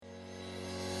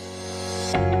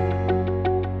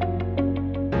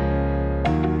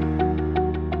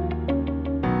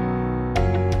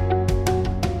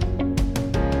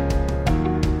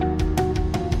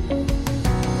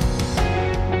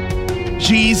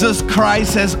Jesus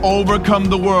Christ has overcome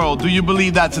the world. Do you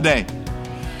believe that today?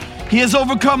 He has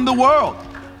overcome the world.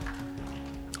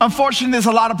 Unfortunately, there's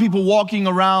a lot of people walking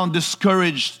around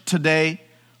discouraged today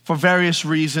for various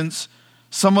reasons.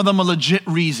 Some of them are legit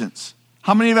reasons.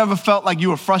 How many of you ever felt like you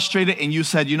were frustrated and you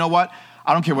said, you know what?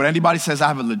 I don't care what anybody says, I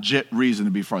have a legit reason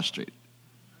to be frustrated.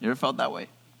 You ever felt that way?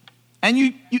 And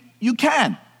you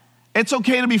can. It's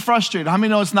okay to be frustrated. How many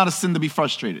know it's not a sin to be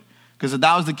frustrated? Because if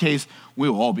that was the case, we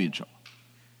would all be in trouble,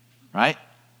 right?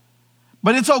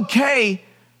 But it's okay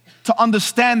to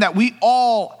understand that we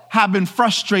all have been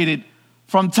frustrated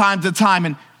from time to time.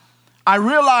 And I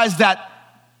realize that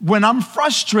when I'm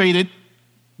frustrated,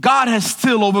 God has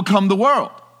still overcome the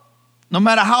world, no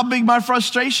matter how big my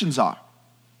frustrations are.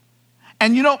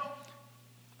 And you know,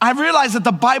 I realize that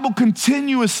the Bible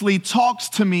continuously talks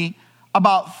to me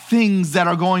about things that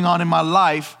are going on in my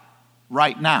life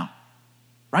right now.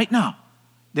 Right now,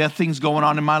 there are things going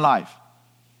on in my life,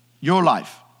 your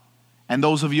life, and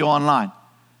those of you online.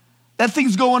 There are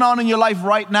things going on in your life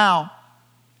right now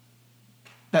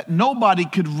that nobody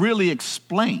could really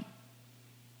explain.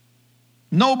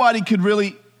 Nobody could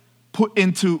really put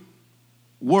into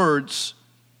words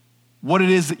what it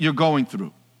is that you're going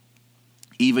through,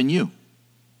 even you.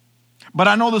 But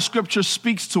I know the scripture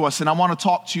speaks to us, and I want to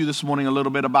talk to you this morning a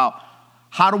little bit about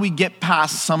how do we get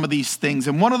past some of these things.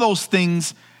 And one of those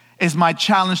things is my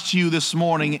challenge to you this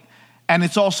morning, and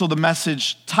it's also the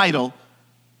message title,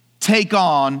 Take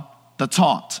on the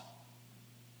Taunt.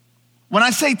 When I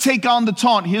say take on the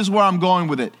taunt, here's where I'm going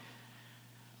with it.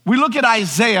 We look at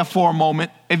Isaiah for a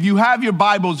moment. If you have your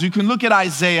Bibles, you can look at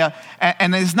Isaiah,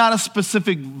 and it's not a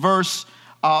specific verse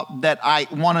that I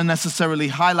want to necessarily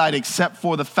highlight, except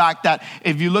for the fact that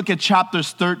if you look at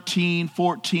chapters 13,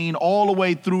 14, all the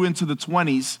way through into the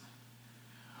 20s,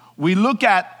 we look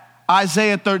at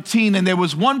Isaiah 13, and there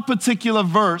was one particular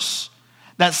verse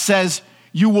that says,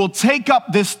 you will take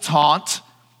up this taunt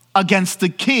against the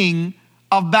king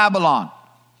of Babylon.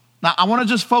 Now, I want to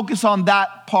just focus on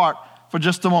that part for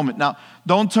just a moment. Now,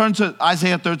 don't turn to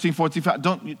Isaiah 13,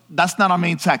 14. That's not our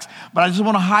main text. But I just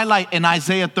want to highlight in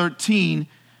Isaiah 13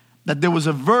 that there was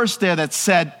a verse there that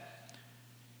said,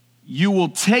 you will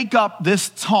take up this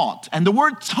taunt. And the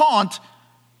word taunt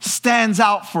stands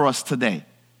out for us today.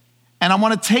 And I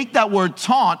want to take that word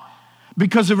taunt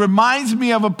because it reminds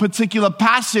me of a particular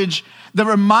passage that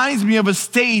reminds me of a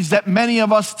stage that many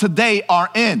of us today are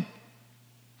in.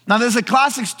 Now, there's a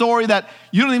classic story that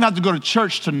you don't even have to go to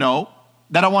church to know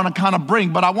that I want to kind of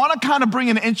bring, but I want to kind of bring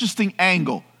an interesting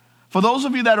angle. For those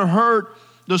of you that have heard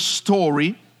the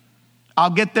story,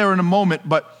 I'll get there in a moment,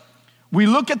 but we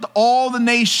look at all the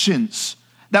nations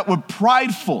that were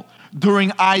prideful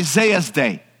during Isaiah's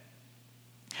day.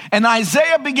 And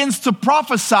Isaiah begins to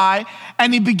prophesy,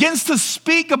 and he begins to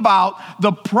speak about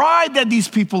the pride that these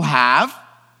people have.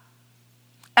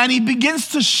 And he begins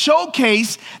to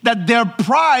showcase that their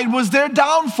pride was their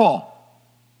downfall.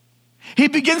 He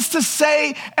begins to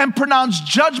say and pronounce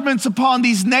judgments upon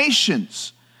these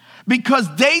nations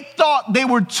because they thought they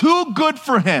were too good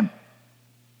for him.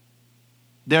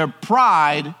 Their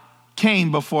pride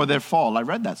came before their fall. I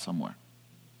read that somewhere.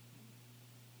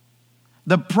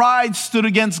 The pride stood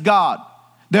against God.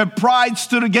 Their pride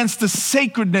stood against the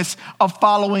sacredness of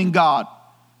following God.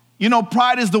 You know,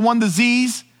 pride is the one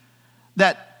disease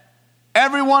that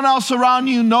everyone else around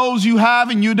you knows you have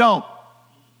and you don't.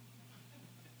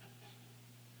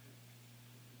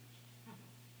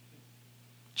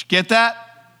 Did you get that?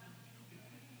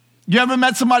 You ever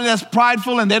met somebody that's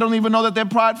prideful and they don't even know that they're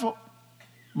prideful?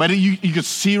 But you can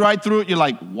see right through it. You're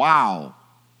like, wow,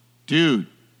 dude,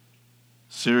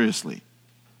 seriously,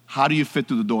 how do you fit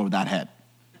through the door with that head?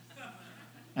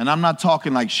 And I'm not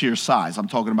talking like sheer size. I'm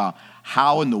talking about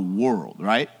how in the world,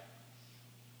 right?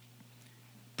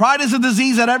 Pride is a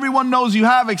disease that everyone knows you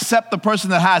have except the person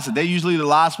that has it. They're usually the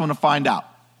last one to find out.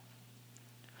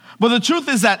 But the truth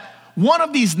is that one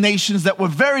of these nations that were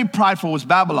very prideful was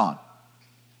Babylon.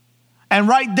 And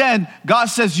right then, God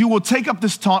says, you will take up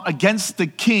this taunt against the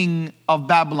king of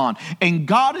Babylon. And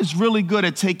God is really good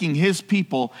at taking his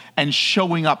people and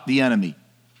showing up the enemy.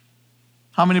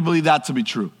 How many believe that to be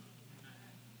true?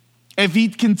 If he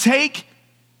can take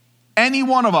any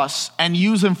one of us and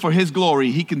use him for his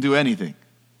glory, he can do anything.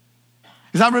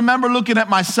 Because I remember looking at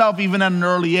myself even at an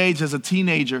early age as a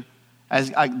teenager,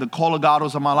 the call of God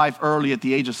was on my life early at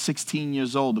the age of 16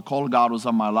 years old. The call of God was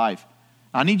on my life.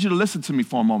 I need you to listen to me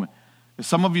for a moment. Because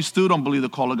some of you still don't believe the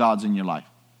call of God's in your life.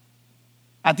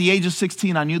 At the age of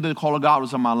 16, I knew that the call of God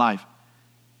was on my life.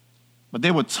 But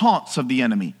there were taunts of the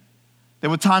enemy. There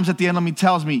were times that the enemy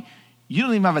tells me, you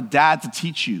don't even have a dad to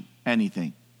teach you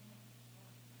anything.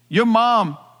 Your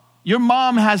mom Your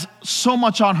mom has so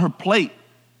much on her plate.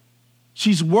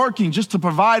 She's working just to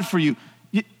provide for you.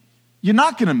 You're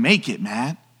not going to make it,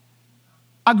 man.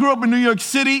 I grew up in New York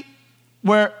City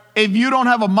where if you don't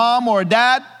have a mom or a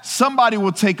dad, somebody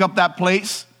will take up that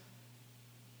place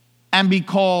and be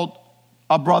called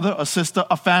a brother, a sister,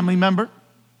 a family member.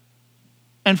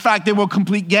 In fact, there were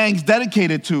complete gangs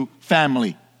dedicated to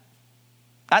family.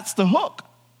 That's the hook.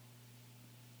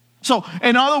 So,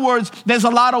 in other words, there's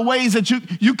a lot of ways that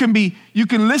you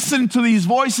can listen to these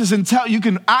voices and you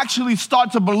can actually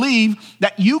start to believe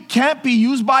that you can't be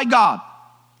used by God.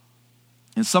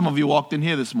 And some of you walked in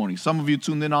here this morning. Some of you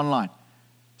tuned in online.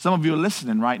 Some of you are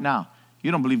listening right now.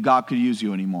 You don't believe God could use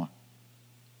you anymore.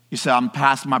 You say, I'm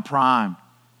past my prime.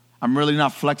 I'm really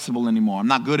not flexible anymore. I'm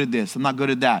not good at this. I'm not good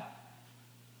at that.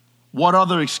 What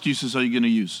other excuses are you going to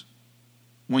use?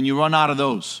 When you run out of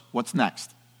those, what's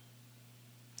next?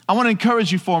 I want to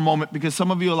encourage you for a moment because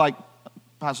some of you are like,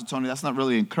 Pastor Tony, that's not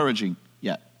really encouraging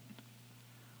yet.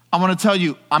 I want to tell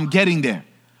you, I'm getting there.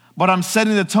 But I'm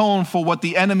setting the tone for what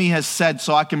the enemy has said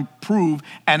so I can prove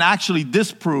and actually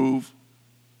disprove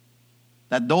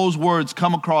that those words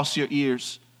come across your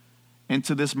ears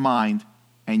into this mind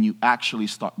and you actually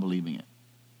start believing it.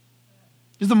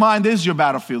 Because the mind is your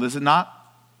battlefield, is it not?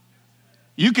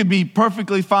 You could be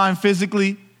perfectly fine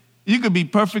physically. You could be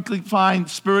perfectly fine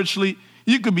spiritually.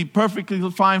 You could be perfectly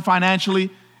fine financially.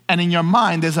 And in your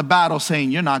mind, there's a battle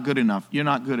saying, you're not good enough. You're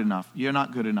not good enough. You're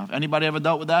not good enough. Anybody ever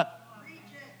dealt with that?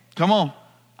 Come on.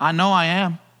 I know I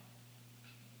am.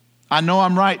 I know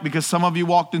I'm right because some of you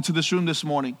walked into this room this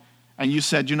morning and you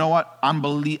said, you know what? I've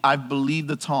believed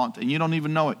the taunt. And you don't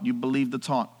even know it. You believe the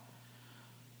taunt.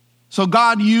 So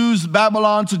God used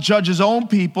Babylon to judge his own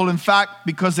people, in fact,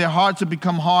 because their hearts had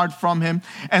become hard from him.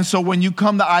 And so when you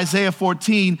come to Isaiah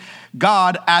 14,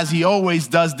 God, as he always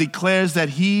does, declares that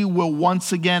he will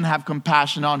once again have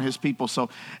compassion on his people. So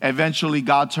eventually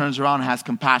God turns around and has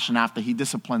compassion after he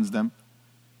disciplines them.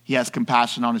 He has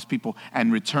compassion on his people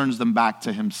and returns them back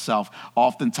to himself,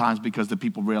 oftentimes because the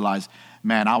people realize,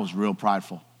 man, I was real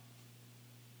prideful.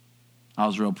 I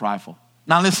was real prideful.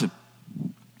 Now listen.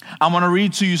 I want to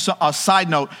read to you a side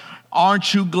note.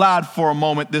 Aren't you glad for a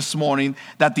moment this morning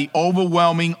that the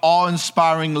overwhelming,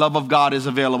 awe-inspiring love of God is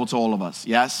available to all of us?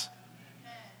 Yes?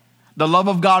 The love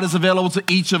of God is available to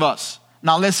each of us.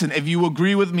 Now listen, if you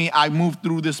agree with me, I move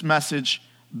through this message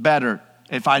better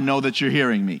if I know that you're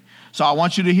hearing me. So I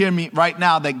want you to hear me right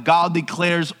now that God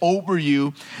declares over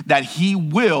you that he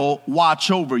will watch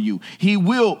over you. He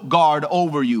will guard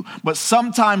over you. But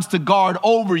sometimes to guard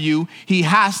over you, he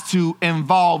has to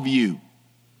involve you.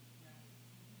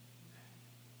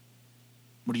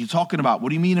 What are you talking about? What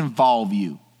do you mean involve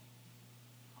you?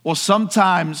 Well,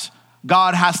 sometimes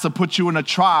God has to put you in a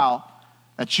trial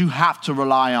that you have to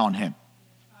rely on him.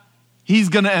 He's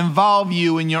going to involve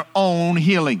you in your own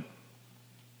healing.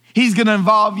 He's going to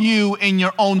involve you in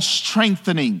your own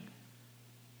strengthening.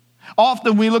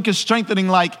 Often we look at strengthening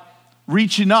like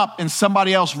reaching up and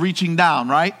somebody else reaching down,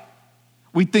 right?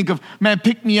 We think of, man,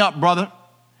 pick me up, brother.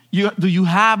 Do you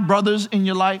have brothers in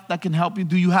your life that can help you?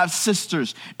 Do you have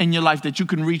sisters in your life that you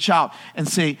can reach out and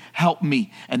say, help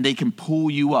me, and they can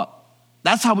pull you up?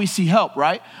 That's how we see help,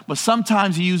 right? But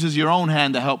sometimes he uses your own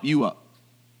hand to help you up.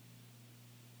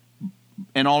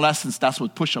 In all essence, that's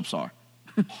what push-ups are,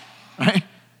 right?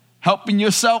 Helping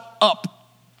yourself up.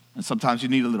 And sometimes you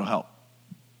need a little help.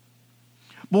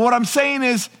 But what I'm saying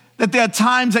is that there are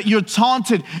times that you're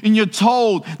taunted and you're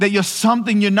told that you're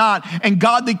something you're not. And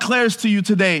God declares to you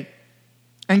today,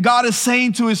 and God is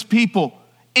saying to his people,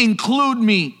 include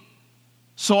me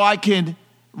so I can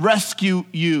rescue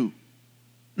you.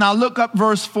 Now look up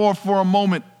verse 4 for a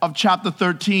moment of chapter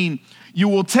 13. You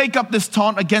will take up this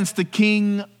taunt against the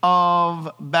king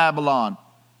of Babylon.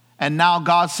 And now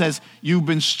God says, you've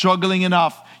been struggling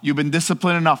enough. You've been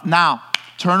disciplined enough. Now,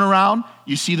 turn around.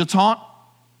 You see the taunt?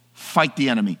 Fight the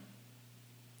enemy.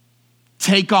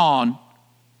 Take on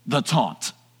the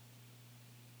taunt.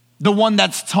 The one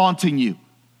that's taunting you.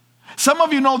 Some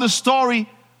of you know the story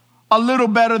a little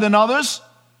better than others.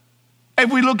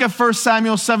 If we look at 1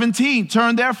 Samuel 17,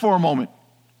 turn there for a moment.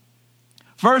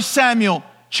 1 Samuel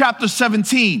chapter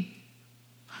 17.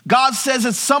 God says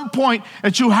at some point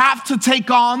that you have to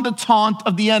take on the taunt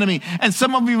of the enemy. And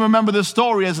some of you remember this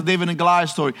story as the David and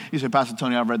Goliath story. You say, Pastor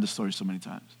Tony, I've read this story so many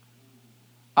times.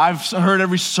 I've heard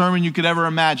every sermon you could ever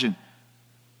imagine.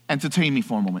 Entertain me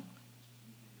for a moment.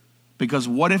 Because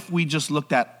what if we just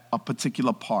looked at a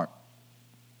particular part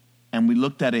and we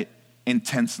looked at it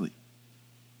intensely?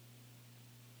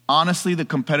 Honestly, the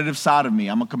competitive side of me,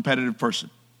 I'm a competitive person.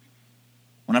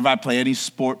 Whenever I play any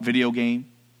sport, video game,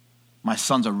 my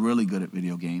sons are really good at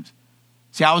video games.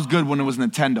 See, I was good when it was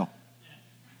Nintendo.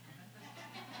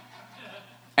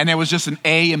 And there was just an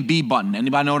A and B button.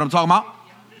 Anybody know what I'm talking about?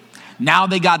 Now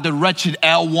they got the wretched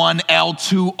L1,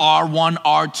 L2, R1,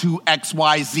 R2,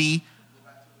 XYZ.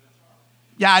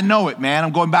 Yeah, I know it, man.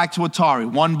 I'm going back to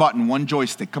Atari. One button, one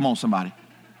joystick. Come on, somebody.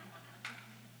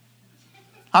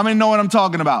 How many know what I'm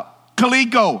talking about?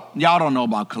 Coleco. Y'all don't know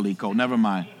about Coleco. Never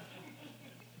mind.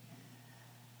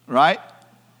 Right?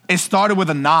 It started with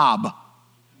a knob.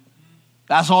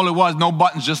 That's all it was. No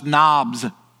buttons, just knobs.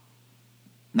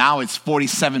 Now it's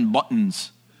 47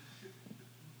 buttons.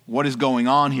 What is going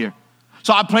on here?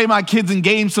 So I play my kids in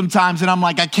games sometimes, and I'm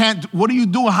like, I can't. What are you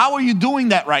doing? How are you doing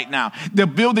that right now? They're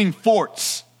building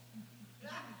forts.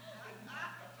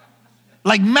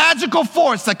 Like magical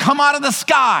forts that come out of the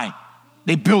sky.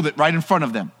 They build it right in front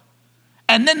of them.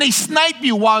 And then they snipe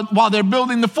you while they're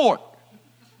building the fort.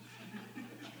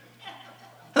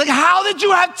 Like, how did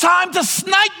you have time to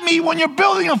snipe me when you're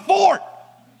building a fort?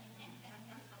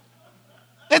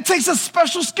 It takes a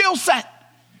special skill set,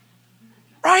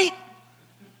 right?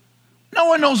 No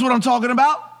one knows what I'm talking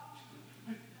about.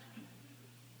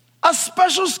 A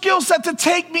special skill set to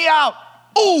take me out.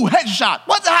 Ooh, headshot.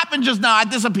 What happened just now? I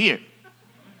disappeared.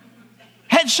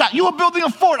 Headshot. You were building a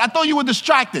fort. I thought you were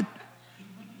distracted.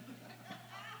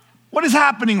 What is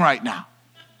happening right now?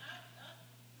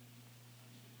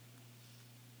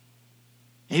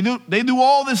 They do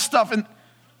all this stuff, and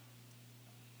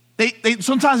they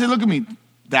sometimes they look at me,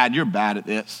 Dad, you're bad at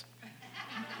this.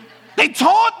 They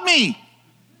taunt me.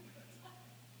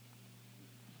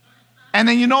 And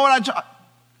then you know what I try?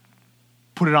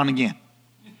 Put it on again.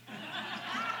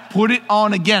 Put it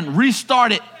on again.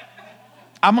 Restart it.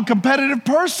 I'm a competitive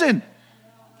person.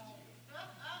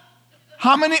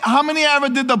 How many ever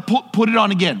did the put it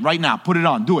on again? Right now, put it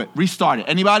on. Do it. Restart it.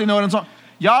 Anybody know what I'm talking?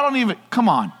 Y'all don't even, come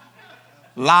on.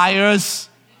 Liars.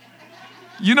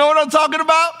 You know what I'm talking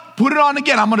about? Put it on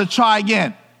again. I'm going to try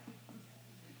again.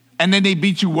 And then they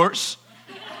beat you worse.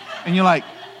 And you're like,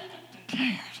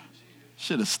 damn,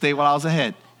 should have stayed while I was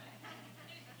ahead.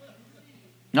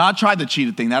 Now, I tried the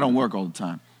cheater thing. That don't work all the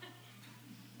time.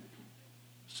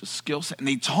 It's a skill set. And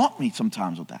they taunt me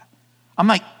sometimes with that. I'm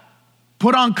like,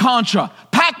 put on Contra.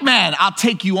 Pac-Man, I'll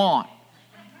take you on.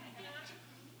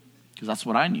 Because that's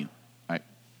what I knew, right?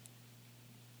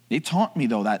 They taunt me,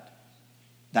 though, that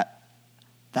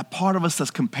part of us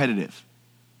that's competitive.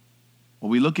 Well,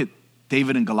 we look at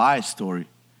David and Goliath's story,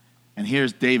 and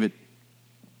here's David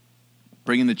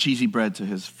bringing the cheesy bread to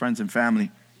his friends and family.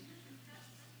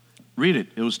 Read it.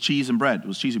 It was cheese and bread. It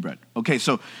was cheesy bread. Okay,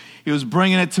 so he was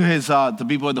bringing it to his the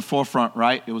people at the forefront,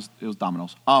 right? It was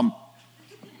Domino's.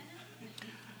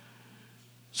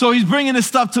 So he's bringing his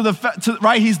stuff to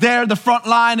right. He's there at the front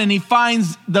line, and he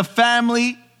finds the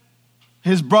family,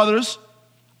 his brothers,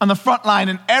 on the front line,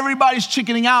 and everybody's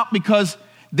chickening out because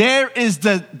there is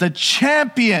the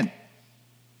champion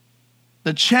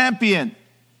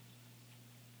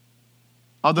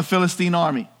of the Philistine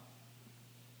army.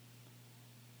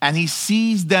 And he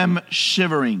sees them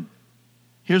shivering.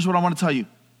 Here's what I want to tell you.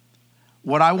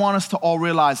 What I want us to all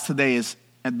realize today is,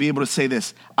 and be able to say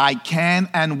this, I can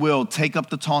and will take up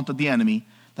the taunt of the enemy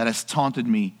that has taunted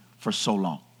me for so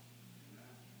long.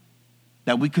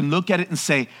 That we can look at it and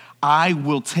say, I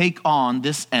will take on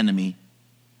this enemy.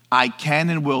 I can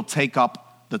and will take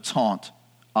up the taunt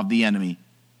of the enemy.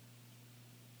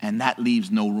 And that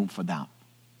leaves no room for doubt.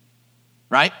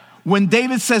 Right? When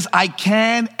David says, I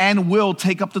can and will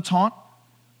take up the taunt,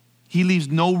 he leaves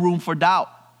no room for doubt.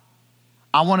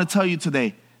 I want to tell you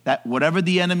today that whatever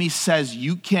the enemy says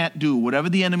you can't do, whatever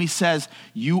the enemy says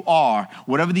you are,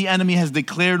 whatever the enemy has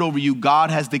declared over you,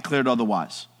 God has declared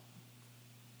otherwise.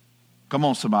 Come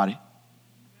on, somebody.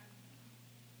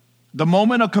 The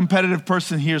moment a competitive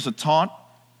person hears a taunt,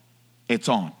 it's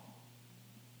on.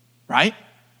 Right?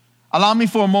 Allow me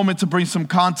for a moment to bring some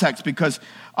context, because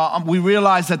we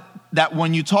realize that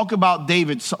when you talk about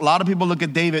David, a lot of people look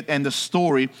at David and the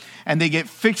story and they get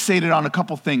fixated on a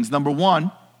couple things. Number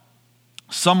one,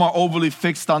 some are overly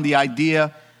fixed on the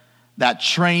idea that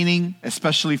training,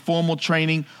 especially formal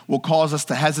training, will cause us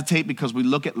to hesitate because we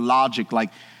look at logic.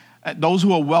 Like those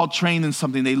who are well trained in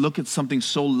something, they look at something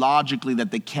so logically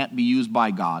that they can't be used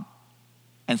by God.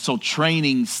 And so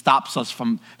training stops us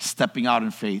from stepping out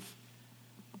in faith.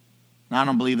 And I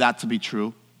don't believe that to be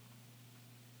true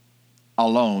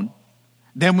alone.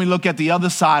 Then we look at the other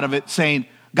side of it saying,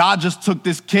 God just took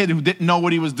this kid who didn't know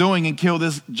what he was doing and killed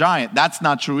this giant. That's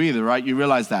not true either, right? You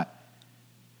realize that.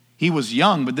 He was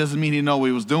young, but doesn't mean he knew what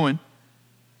he was doing.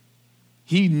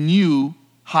 He knew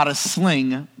how to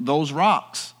sling those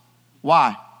rocks.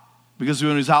 Why? Because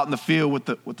when he was out in the field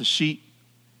with the sheep,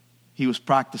 he was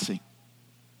practicing.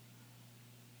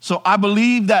 So I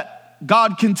believe that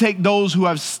God can take those who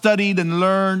have studied and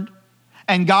learned,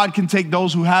 and God can take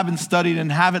those who haven't studied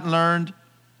and haven't learned,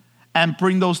 and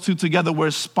bring those two together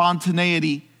where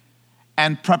spontaneity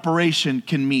and preparation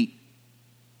can meet.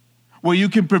 Where you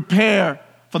can prepare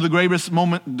for the greatest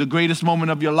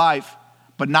moment of your life,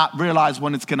 but not realize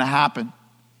when it's going to happen.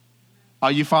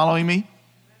 Are you following me?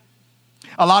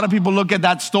 A lot of people look at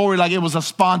that story like it was a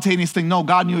spontaneous thing. No,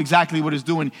 God knew exactly what he's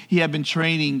doing. He had been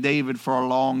training David for a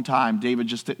long time. David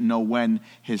just didn't know when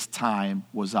his time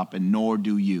was up, and nor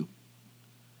do you.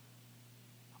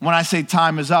 When I say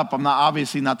time is up, I'm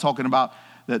obviously not talking about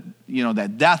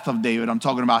that death of David. I'm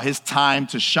talking about his time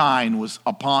to shine was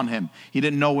upon him. He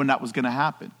didn't know when that was going to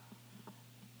happen.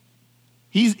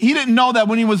 He didn't know that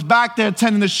when he was back there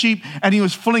tending the sheep and he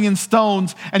was flinging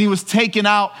stones and he was taking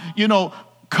out,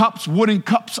 cups, wooden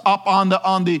cups up on the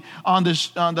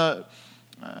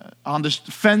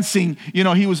fencing.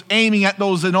 He was aiming at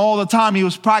those, and all the time he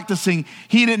was practicing.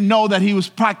 He didn't know that he was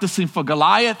practicing for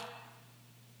Goliath.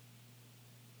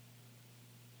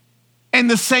 In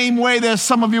the same way, there's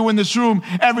some of you in this room,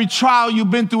 every trial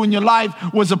you've been through in your life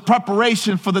was a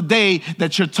preparation for the day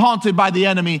that you're taunted by the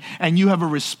enemy, and you have a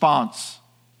response.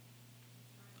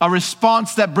 A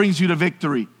response that brings you to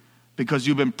victory because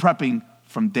you've been prepping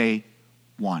from day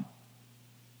one.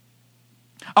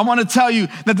 I want to tell you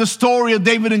that the story of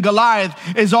David and Goliath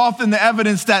is often the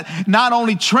evidence that not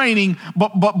only training,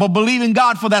 but believing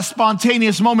God for that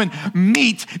spontaneous moment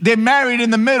meet. They're married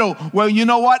in the middle. Well, you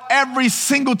know what? Every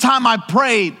single time I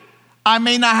prayed, I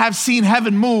may not have seen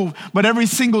heaven move, but every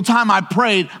single time I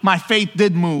prayed, my faith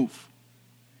did move.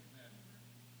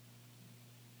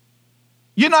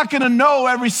 You're not going to know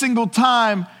every single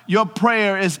time your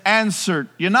prayer is answered.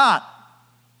 You're not.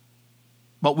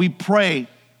 But we pray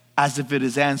as if it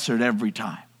is answered every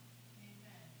time.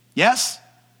 Yes?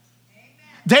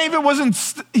 David wasn't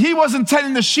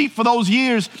tending the sheep for those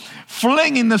years,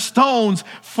 flinging the stones,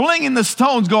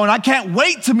 going, I can't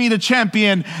wait to meet a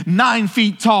champion 9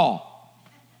 feet tall.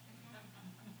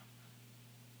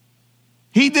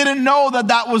 He didn't know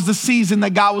that was the season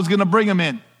that God was going to bring him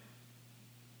in.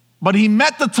 But he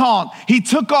met the taunt. He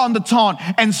took on the taunt.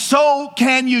 And so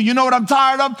can you. You know what I'm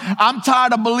tired of? I'm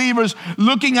tired of believers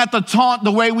looking at the taunt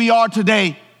the way we are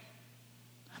today.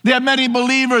 There are many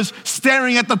believers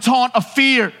staring at the taunt of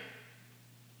fear,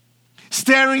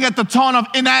 staring at the taunt of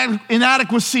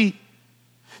inadequacy,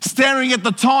 staring at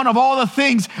the taunt of all the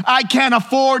things. I can't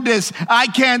afford this. I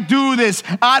can't do this.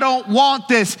 I don't want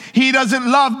this. He doesn't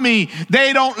love me.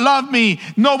 They don't love me.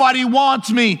 Nobody wants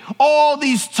me. All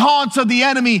these taunts of the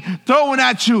enemy throwing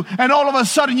at you, and all of a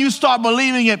sudden you start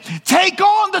believing it. Take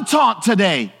on the taunt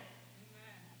today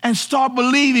and start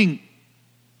believing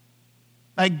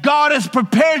that God has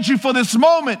prepared you for this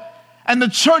moment and the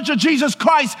Church of Jesus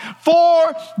Christ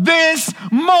for this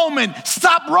moment.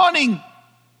 Stop running.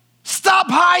 Stop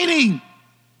hiding.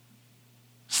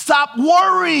 Stop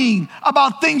worrying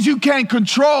about things you can't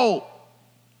control.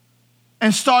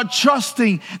 And start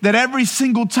trusting that every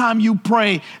single time you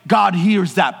pray, God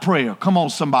hears that prayer. Come on,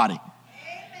 somebody.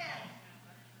 Amen.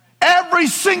 Every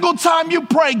single time you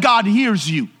pray, God hears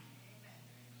you.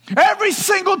 Every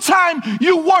single time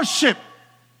you worship,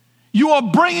 you are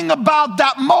bringing about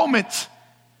that moment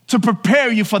to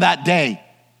prepare you for that day.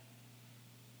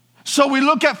 So we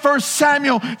look at 1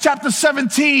 Samuel chapter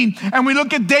 17, and we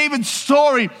look at David's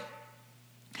story.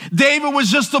 David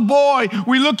was just a boy.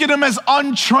 We look at him as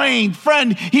untrained.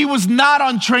 Friend, he was not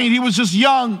untrained. He was just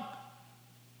young.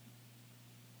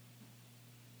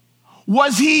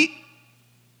 Was he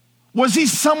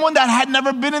someone that had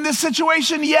never been in this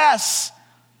situation? Yes.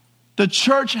 The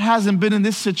church hasn't been in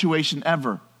this situation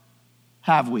ever,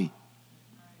 have we?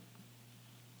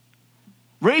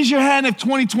 Raise your hand if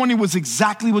 2020 was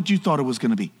exactly what you thought it was going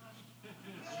to be.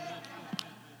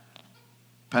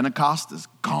 Pentecost is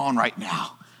gone right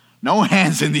now. No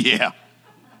hands in the air.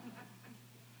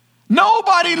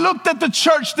 Nobody looked at the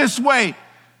church this way,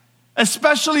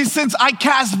 especially since I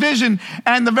cast vision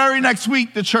and the very next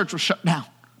week the church was shut down.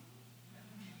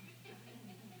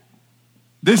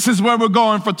 This is where we're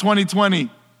going for 2020. It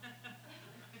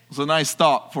was a nice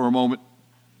thought for a moment.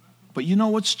 But you know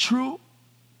what's true?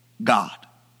 God.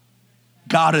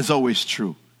 God is always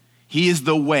true. He is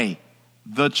the way,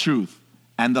 the truth,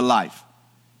 and the life.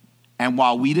 And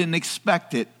while we didn't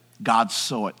expect it, God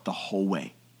saw it the whole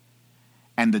way.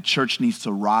 And the church needs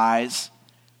to rise,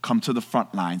 come to the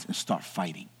front lines, and start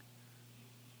fighting.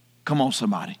 Come on,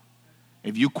 somebody.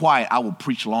 If you're quiet, I will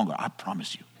preach longer. I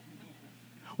promise you.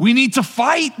 We need to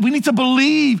fight. We need to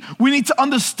believe. We need to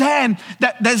understand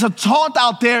that there's a taunt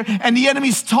out there, and the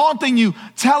enemy's taunting you,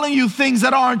 telling you things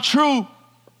that aren't true.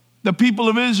 The people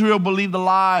of Israel believed the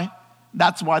lie.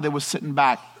 That's why they were sitting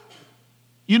back.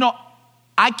 You know,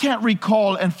 I can't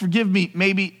recall, and forgive me,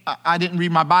 maybe I didn't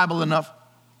read my Bible enough,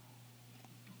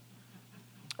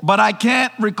 but I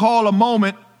can't recall a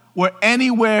moment where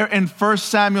anywhere in 1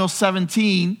 Samuel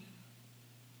 17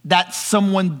 that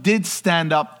someone did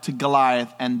stand up to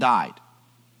Goliath and died.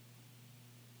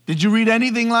 Did you read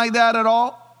anything like that at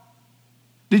all?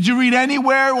 Did you read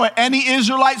anywhere where any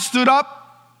Israelite stood up?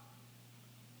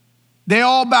 They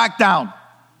all backed down.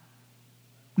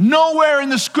 Nowhere in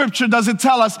the scripture does it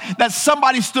tell us that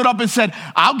somebody stood up and said,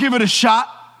 I'll give it a shot.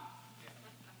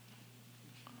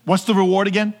 What's the reward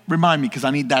again? Remind me, because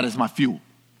I need that as my fuel.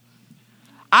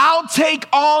 I'll take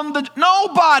on the...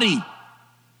 Nobody.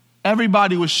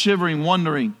 Everybody was shivering,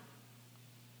 wondering.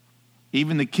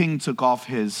 Even the king took off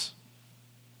his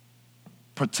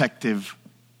protective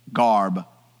garb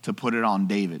to put it on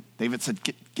David. David said,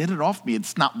 get it off me.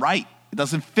 It's not right. It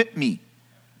doesn't fit me.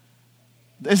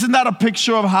 Isn't that a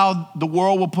picture of how the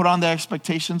world will put on their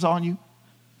expectations on you?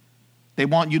 They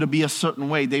want you to be a certain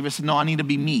way. David said, no, I need to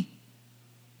be me.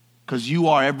 Because you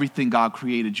are everything God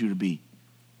created you to be.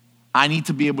 I need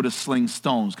to be able to sling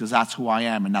stones because that's who I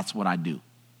am and that's what I do.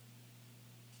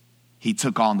 He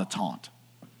took on the taunt.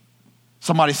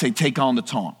 Somebody say, take on the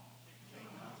taunt.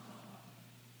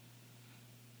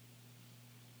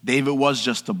 David was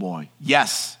just a boy.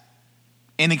 Yes.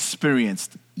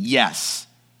 Inexperienced. Yes.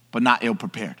 But not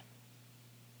ill-prepared.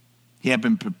 He had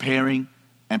been preparing,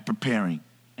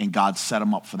 and God set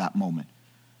him up for that moment.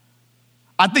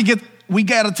 I think we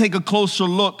got to take a closer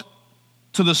look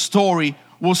to the story.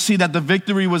 We'll see that the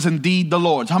victory was indeed the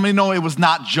Lord's. How many know it was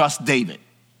not just David?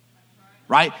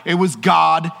 Right? It was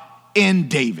God in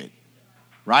David.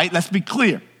 Right? Let's be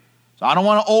clear. So I don't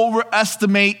want to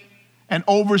overestimate and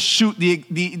overshoot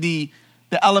the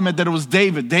element that it was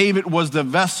David. David was the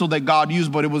vessel that God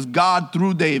used, but it was God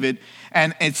through David.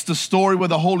 And it's the story where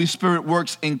the Holy Spirit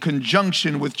works in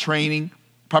conjunction with training,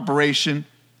 preparation,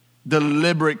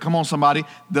 deliberate, come on somebody,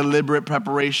 deliberate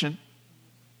preparation.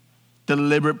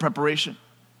 Deliberate preparation.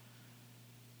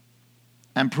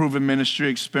 And proven ministry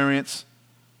experience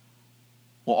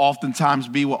will oftentimes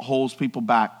be what holds people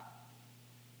back.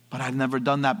 But I've never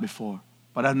done that before.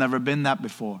 But I've never been that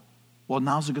before. Well,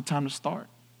 now's a good time to start.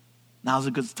 Now's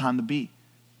a good time to be,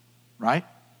 right?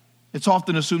 It's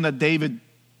often assumed that David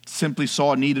simply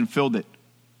saw a need and filled it.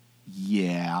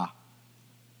 Yeah,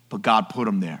 but God put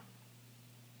him there.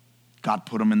 God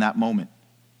put him in that moment.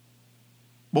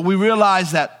 But we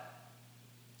realize that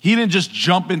he didn't just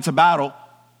jump into battle.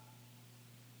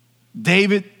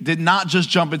 David did not just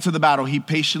jump into the battle. He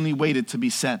patiently waited to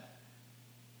be sent.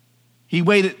 He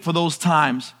waited for those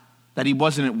times that he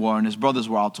wasn't at war and his brothers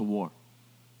were out to war.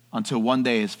 Until one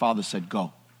day his father said,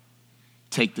 go,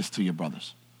 take this to your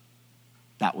brothers.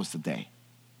 That was the day.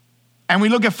 And we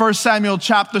look at 1 Samuel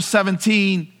chapter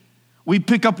 17. We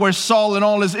pick up where Saul and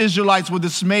all his Israelites were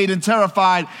dismayed and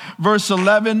terrified. Verse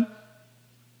 11,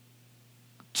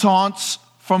 taunts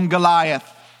from Goliath.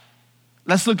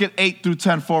 Let's look at 8 through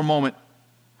 10 for a moment.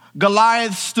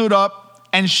 Goliath stood up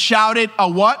and shouted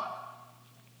a what?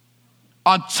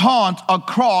 A taunt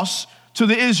across to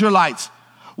the Israelites.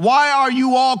 Why are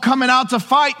you all coming out to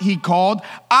fight? He called.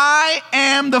 I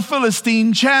am the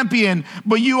Philistine champion,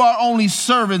 but you are only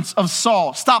servants of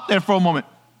Saul. Stop there for a moment.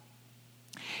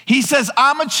 He says,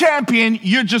 I'm a champion,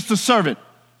 you're just a servant.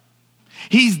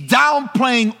 He's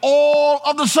downplaying all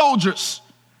of the soldiers.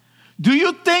 Do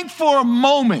you think for a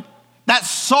moment that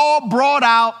Saul brought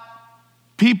out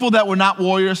people that were not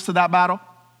warriors to that battle?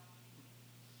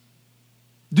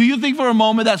 Do you think for a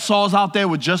moment that Saul's out there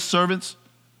with just servants?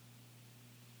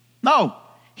 No,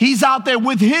 he's out there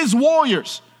with his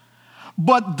warriors.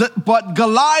 But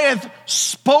Goliath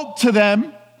spoke to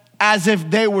them as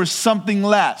if they were something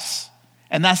less.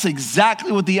 And that's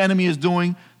exactly what the enemy is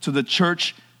doing to the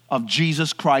church of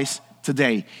Jesus Christ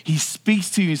today. He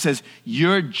speaks to you and says,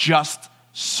 you're just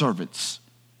servants.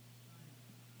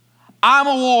 I'm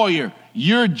a warrior.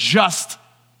 You're just.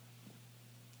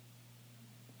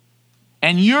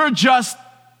 And you're just,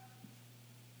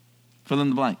 fill in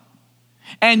the blank.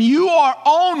 And you are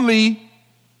only,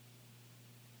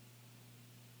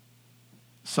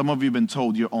 some of you have been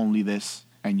told you're only this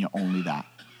and you're only that.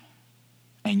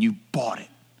 And you bought it.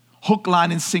 Hook,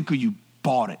 line, and sinker, you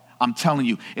bought it. I'm telling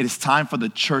you, it is time for the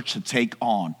church to take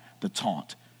on the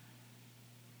taunt.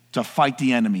 To fight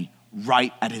the enemy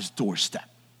right at his doorstep.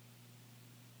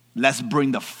 Let's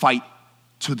bring the fight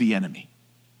to the enemy.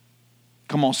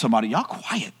 Come on, somebody. Y'all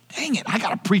quiet. Dang it, I got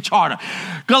to preach harder.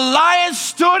 Goliath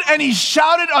stood and he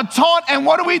shouted a taunt. And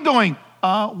what are we doing?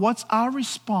 What's our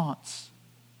response?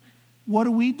 What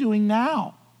are we doing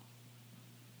now?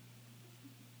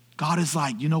 God is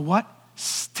like, you know what?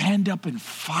 Stand up and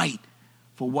fight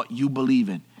for what you believe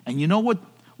in. And you know what?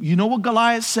 You know what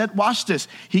Goliath said? Watch this.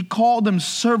 He called them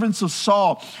servants of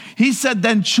Saul. He said,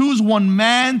 then choose one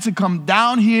man to come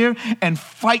down here and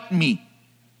fight me.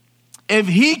 If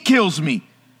he kills me,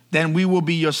 then we will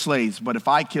be your slaves. But if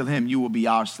I kill him, you will be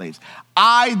our slaves.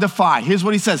 I defy, here's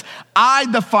what he says,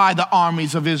 I defy the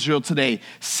armies of Israel today.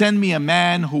 Send me a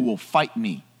man who will fight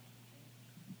me.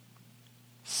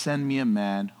 Send me a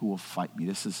man who will fight me.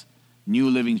 This is New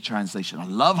Living Translation. I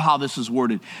love how this is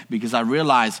worded because I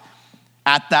realize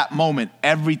at that moment,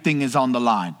 everything is on the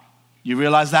line. You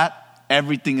realize that?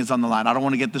 Everything is on the line. I don't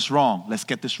want to get this wrong. Let's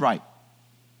get this right.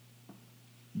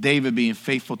 David, being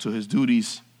faithful to his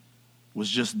duties, was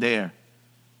just there.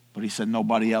 But he said,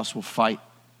 nobody else will fight.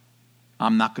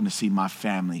 I'm not going to see my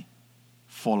family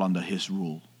fall under his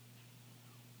rule.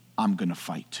 I'm going to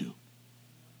fight too.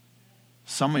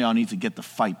 Some of y'all need to get the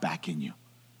fight back in you.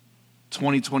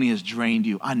 2020 has drained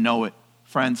you. I know it,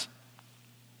 friends.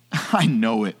 I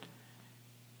know it.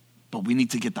 But we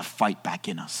need to get the fight back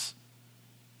in us.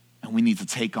 And we need to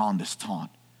take on this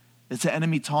taunt. It's the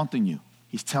enemy taunting you.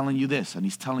 He's telling you this and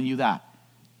he's telling you that.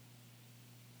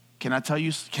 Can I tell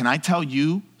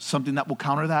you something that will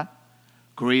counter that?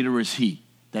 Greater is he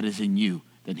that is in you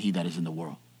than he that is in the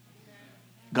world.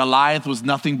 Goliath was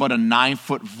nothing but a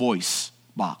 9-foot voice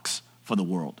box for the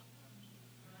world.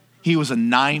 He was a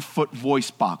 9-foot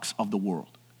voice box of the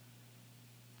world.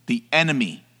 The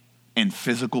enemy in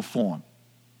physical form.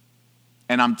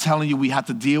 And I'm telling you, we have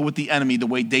to deal with the enemy the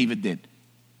way David did.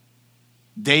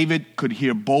 David could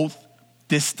hear both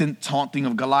distant taunting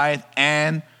of Goliath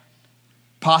and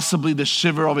possibly the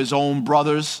shiver of his own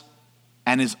brothers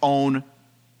and his own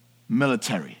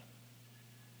military.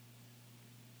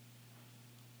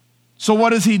 So what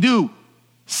does he do?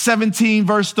 17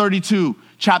 verse 32,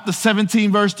 chapter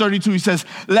 17 verse 32, he says,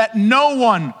 let no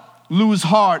one lose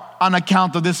heart on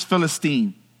account of this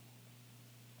Philistine.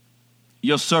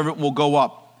 Your servant will go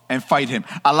up and fight him.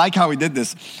 I like how he did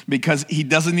this because he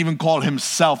doesn't even call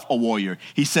himself a warrior.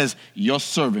 He says, your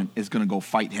servant is going to go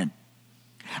fight him.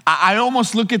 I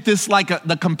almost look at this like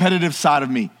the competitive side of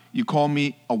me. You call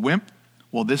me a wimp?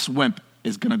 Well, this wimp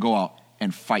is going to go out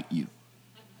and fight you.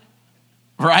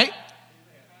 Right?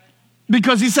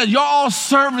 Because he said, you're all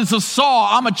servants of Saul.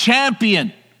 I'm a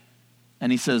champion.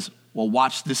 And he says, well,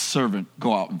 watch this servant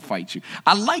go out and fight you.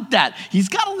 I like that. He's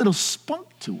got a little spunk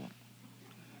to him.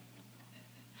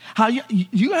 How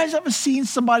you guys ever seen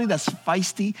somebody that's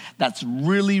feisty, that's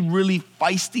really, really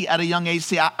feisty at a young age?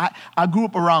 See, I grew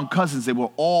up around cousins. They were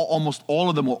almost all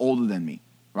of them were older than me,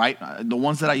 right? The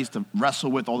ones that I used to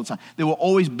wrestle with all the time. They were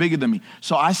always bigger than me.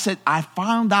 So I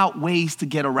found out ways to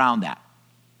get around that.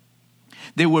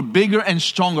 They were bigger and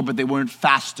stronger, but they weren't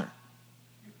faster.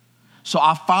 So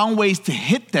I found ways to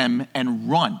hit them and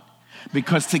run,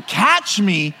 because to catch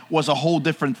me was a whole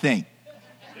different thing.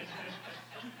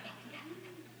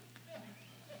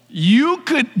 You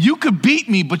could beat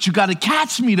me, but you got to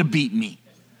catch me to beat me.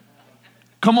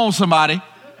 Come on, somebody.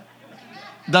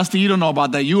 Dusty, you don't know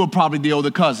about that. You were probably the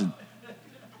older cousin.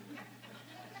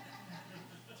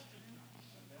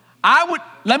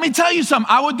 Let me tell you something.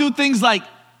 I would do things like,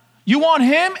 you want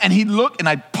him? And he'd look and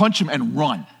I'd punch him and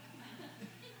run.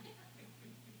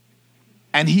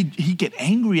 And he'd get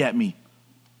angry at me,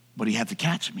 but he had to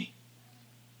catch me.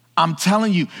 I'm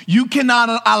telling you, you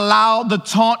cannot allow the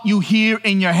taunt you hear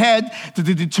in your head to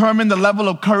determine the level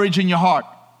of courage in your heart.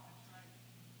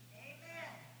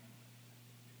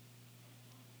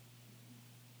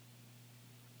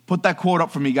 Put that quote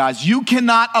up for me, guys. You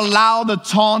cannot allow the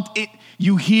taunt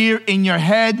you hear in your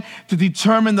head to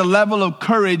determine the level of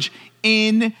courage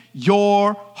in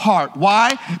your heart.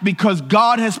 Why? Because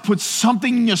God has put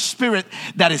something in your spirit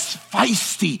that is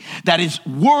feisty, that is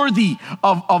worthy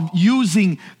of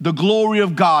using the glory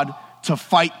of God to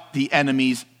fight the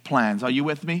enemy's plans. Are you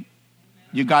with me?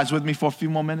 You guys with me for a few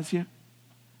more minutes here?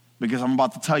 Because I'm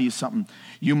about to tell you something.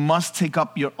 You must take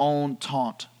up your own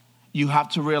taunt. You have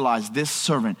to realize this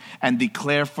servant and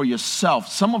declare for yourself.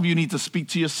 Some of you need to speak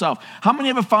to yourself. How many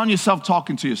ever found yourself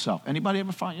talking to yourself? Anybody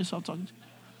ever found yourself talking to yourself?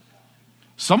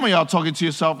 Some of y'all talking to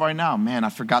yourself right now. Man, I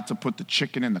forgot to put the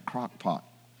chicken in the crock pot.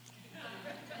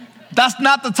 That's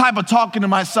not the type of talking to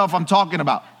myself I'm talking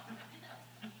about.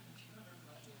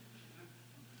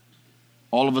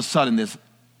 All of a sudden, there's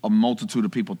a multitude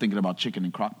of people thinking about chicken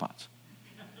in crock pots.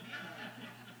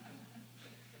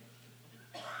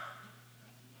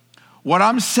 What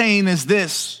I'm saying is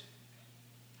this,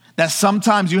 that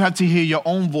sometimes you have to hear your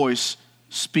own voice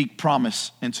speak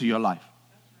promise into your life.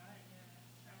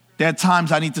 There are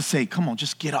times I need to say, come on,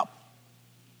 just get up.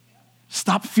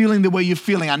 Stop feeling the way you're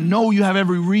feeling. I know you have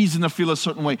every reason to feel a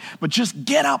certain way, but just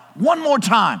get up one more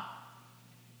time.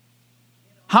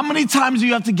 How many times do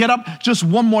you have to get up? Just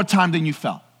one more time than you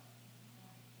felt.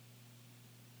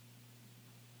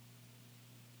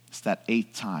 It's that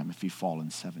 8th time, if you've fallen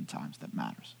 7 times, that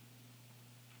matters.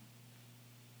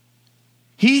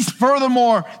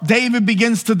 Furthermore, David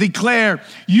begins to declare,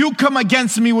 you come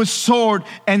against me with sword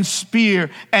and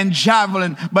spear and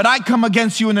javelin, but I come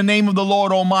against you in the name of the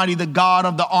Lord Almighty, the God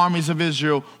of the armies of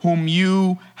Israel, whom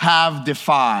you have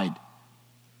defied.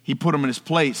 He put him in his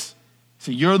place. He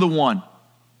said, you're the one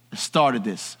that started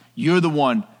this. You're the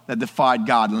one that defied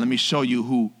God. And let me show you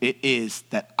who it is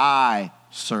that I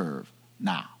serve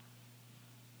now.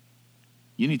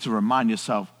 You need to remind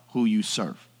yourself who you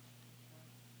serve.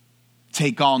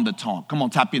 Take on the taunt. Come on,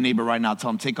 tap your neighbor right now. Tell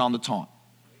him, take on the taunt.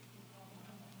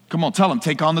 Come on, tell him,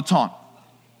 take on the taunt.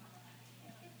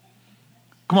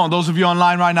 Come on, those of you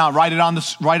online right now, write it on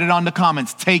the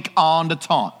comments. Take on the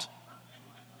taunt.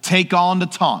 Take on the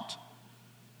taunt.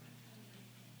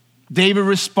 David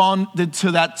responded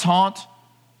to that taunt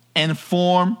in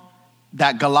form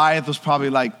that Goliath was probably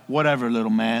like, whatever,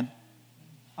 little man.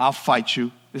 I'll fight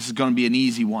you. This is going to be an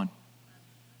easy one.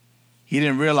 He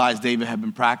didn't realize David had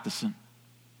been practicing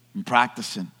and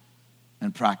practicing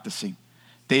and practicing.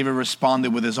 David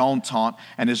responded with his own taunt,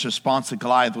 and his response to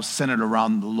Goliath was centered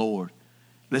around the Lord.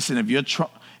 Listen, if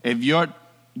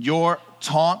your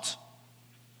taunt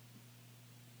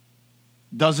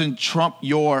doesn't trump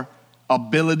your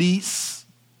abilities,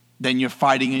 then you're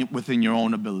fighting it within your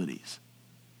own abilities.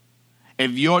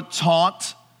 If your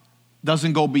taunt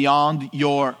doesn't go beyond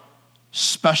your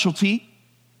specialty,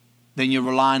 then you're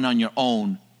relying on your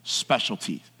own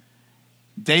specialties.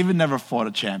 David never fought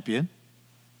a champion,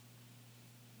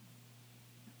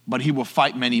 but he will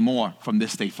fight many more from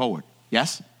this day forward.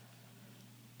 Yes?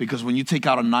 Because when you take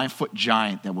out a 9-foot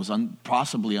giant that was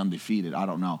possibly undefeated, I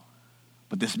don't know,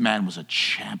 but this man was a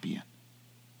champion.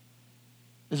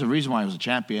 There's a reason why he was a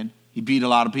champion. He beat a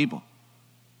lot of people,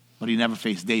 but he never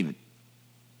faced David.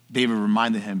 David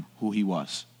reminded him who he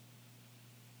was.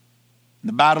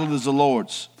 The battle is the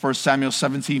Lord's. 1 Samuel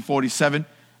 17:47,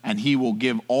 and he will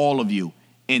give all of you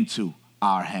into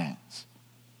our hands.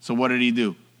 So what did he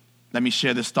do? Let me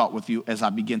share this thought with you as I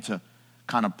begin to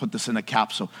kind of put this in a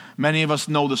capsule. Many of us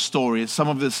know the story. Some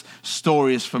of this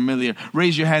story is familiar.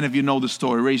 Raise your hand if you know the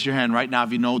story. Raise your hand right now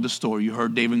if you know the story. You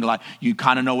heard David and Goliath. You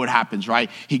kind of know what happens, right?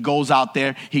 He goes out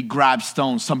there. He grabs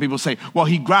stones. Some people say, well,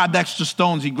 he grabbed extra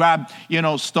stones. He grabbed,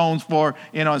 stones for,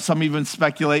 and some even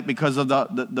speculate because of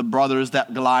the brothers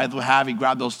that Goliath would have. He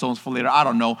grabbed those stones for later. I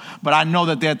don't know. But I know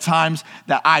that there are times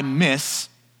that I miss,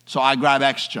 so I grab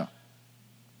extra.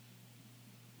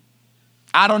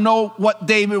 I don't know what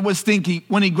David was thinking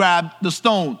when he grabbed the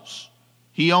stones.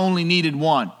 He only needed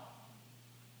one.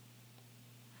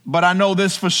 But I know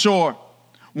this for sure.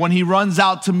 When he runs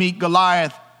out to meet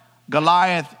Goliath,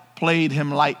 Goliath played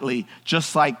him lightly,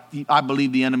 just like I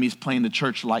believe the enemy is playing the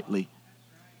church lightly.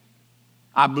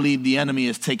 I believe the enemy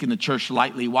is taking the church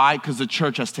lightly. Why? Because the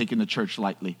church has taken the church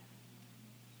lightly.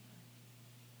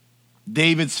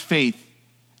 David's faith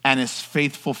and his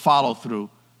faithful follow-through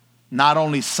not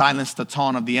only silenced the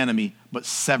taunt of the enemy, but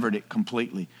severed it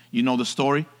completely. You know the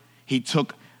story? He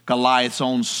took Goliath's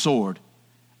own sword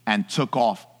and took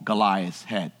off Goliath's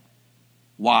head.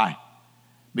 Why?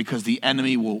 Because the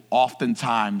enemy will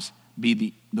oftentimes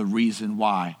be the reason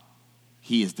why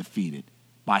he is defeated.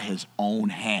 By his own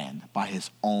hand, by his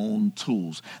own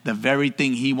tools. The very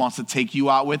thing he wants to take you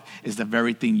out with is the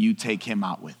very thing you take him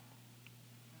out with.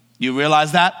 You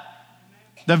realize that?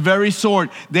 The very sword.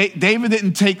 David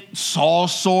didn't take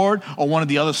Saul's sword or one of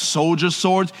the other soldiers'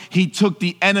 swords. He took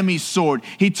the enemy's sword.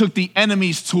 He took the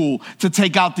enemy's tool to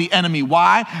take out the enemy.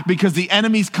 Why? Because the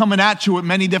enemy's coming at you with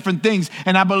many different things.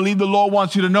 And I believe the Lord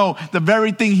wants you to know the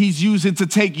very thing he's using to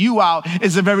take you out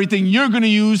is the very thing you're going to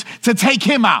use to take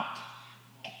him out.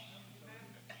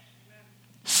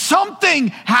 Something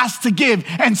has to give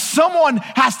and someone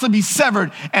has to be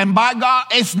severed. And by God,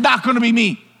 it's not going to be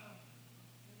me.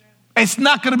 It's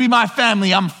not going to be my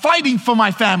family. I'm fighting for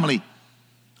my family.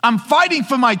 I'm fighting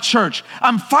for my church.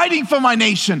 I'm fighting for my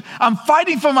nation. I'm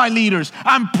fighting for my leaders.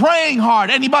 I'm praying hard.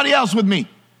 Anybody else with me?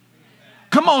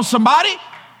 Come on, somebody.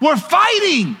 We're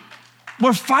fighting.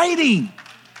 We're fighting.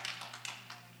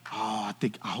 Oh,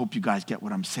 I hope you guys get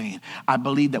what I'm saying. I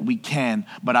believe that we can,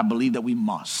 but I believe that we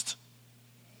must.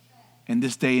 In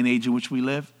this day and age in which we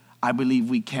live, I believe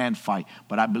we can fight,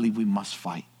 but I believe we must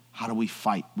fight. How do we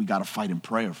fight? We got to fight in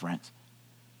prayer, friends.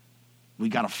 We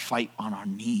got to fight on our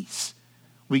knees.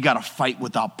 We got to fight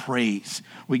with our praise.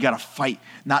 We got to fight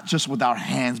not just with our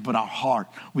hands, but our heart.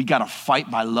 We got to fight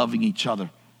by loving each other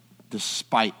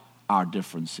despite our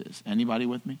differences. Anybody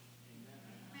with me?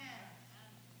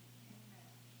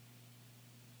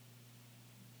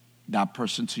 That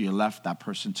person to your left, that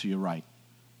person to your right.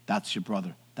 That's your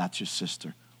brother. That's your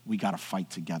sister. We got to fight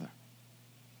together.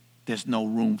 There's no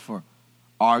room for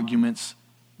arguments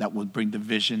that would bring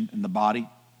division in the body.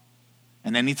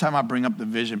 And anytime I bring up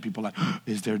division, people are like,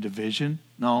 is there division?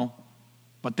 No.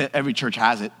 But every church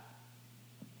has it.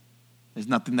 There's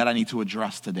nothing that I need to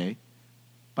address today.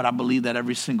 But I believe that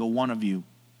every single one of you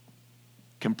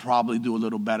can probably do a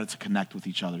little better to connect with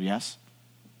each other. Yes?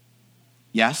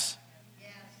 Yes?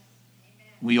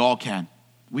 We all can.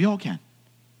 We all can.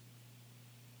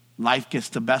 Life gets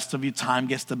the best of you. Time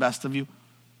gets the best of you.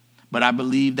 But I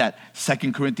believe that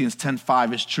 2 Corinthians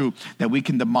 10:5 is true, that we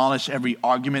can demolish every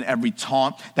argument, every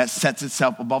taunt that sets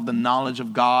itself above the knowledge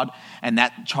of God and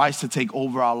that tries to take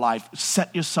over our life.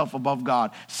 Set yourself above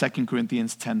God, 2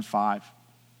 Corinthians 10:5.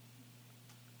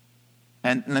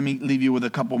 And let me leave you with a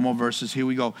couple more verses. Here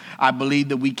we go. I believe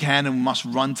that we can and must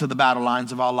run to the battle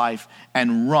lines of our life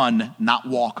and run, not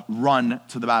walk, run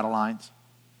to the battle lines.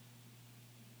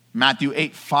 Matthew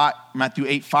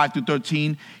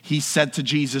 8:5-13, he said to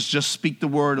Jesus, just speak the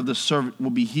word of the servant will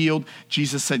be healed.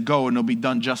 Jesus said, go and it'll be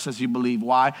done just as you believe.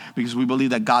 Why? Because we believe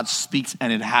that God speaks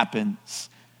and it happens.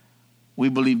 We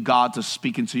believe God to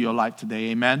speak into your life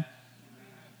today. Amen?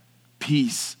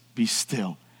 Peace, be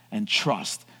still, and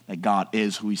trust that God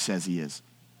is who he says he is.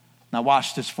 Now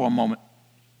watch this for a moment.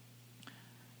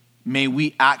 May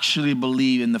we actually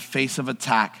believe in the face of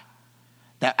attack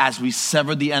that as we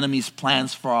sever the enemy's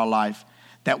plans for our life,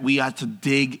 that we have to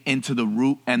dig into the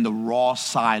root and the raw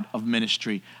side of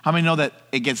ministry. How many know that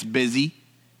it gets busy,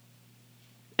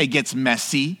 it gets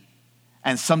messy,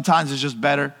 and sometimes it's just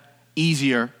better,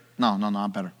 easier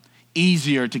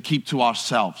to keep to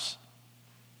ourselves.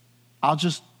 I'll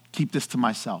just keep this to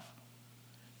myself.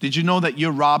 Did you know that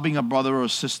you're robbing a brother or a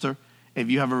sister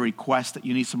if you have a request that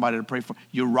you need somebody to pray for?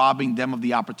 You're robbing them of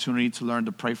the opportunity to learn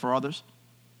to pray for others.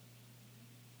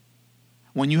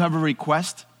 When you have a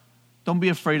request, don't be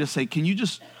afraid to say, can you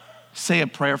just say a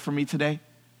prayer for me today?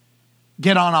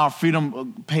 Get on our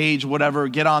Freedom page, whatever,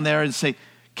 get on there and say,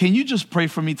 can you just pray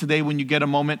for me today when you get a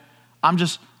moment? I'm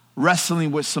just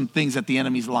wrestling with some things that the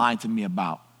enemy's lying to me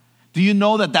about. Do you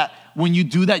know that when you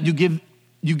do that, you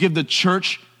give the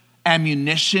church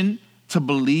ammunition to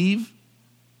believe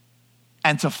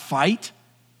and to fight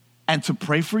and to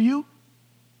pray for you?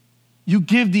 You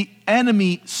give the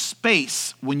enemy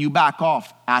space when you back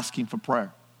off asking for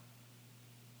prayer.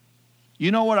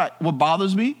 You know what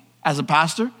bothers me as a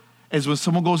pastor is when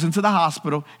someone goes into the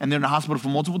hospital and they're in the hospital for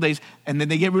multiple days and then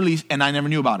they get released and I never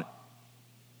knew about it.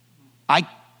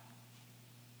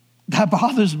 That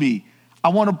bothers me. I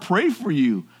want to pray for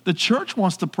you. The church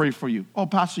wants to pray for you. Oh,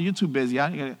 pastor, you're too busy.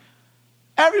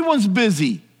 Everyone's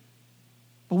busy.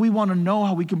 But we want to know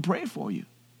how we can pray for you.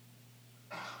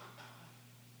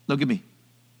 Look at me.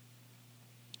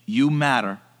 You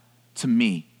matter to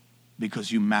me because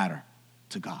you matter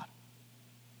to God.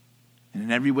 And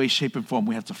in every way, shape, and form,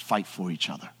 we have to fight for each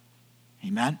other.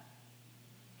 Amen?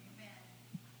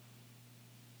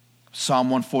 Psalm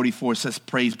 144 says,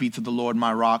 praise be to the Lord,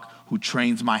 my rock, who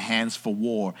trains my hands for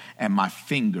war and my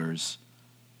fingers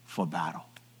for battle.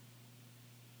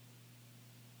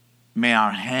 May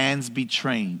our hands be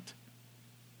trained.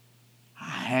 Our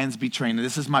hands be trained. And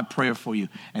this is my prayer for you.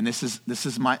 And this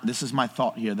is my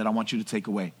thought here that I want you to take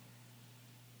away.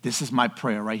 This is my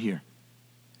prayer right here.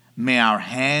 May our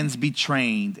hands be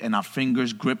trained and our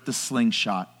fingers grip the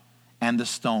slingshot and the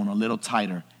stone a little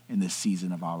tighter in this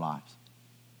season of our lives.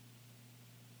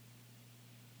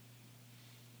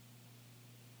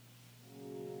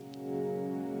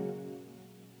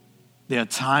 There are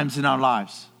times in our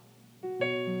lives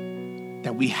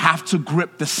that we have to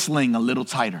grip the sling a little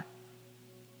tighter.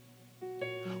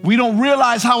 We don't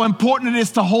realize how important it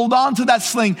is to hold on to that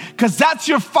sling because that's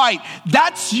your fight.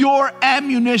 That's your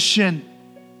ammunition.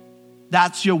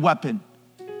 That's your weapon.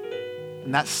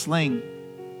 And that sling,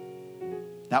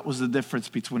 that was the difference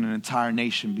between an entire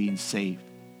nation being saved.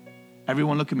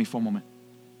 Everyone look at me for a moment.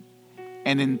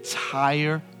 An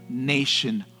entire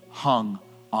nation hung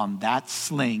on that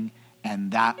sling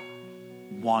and that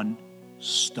one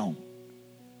stone.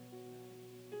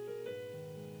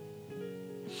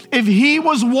 If he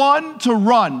was one to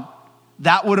run,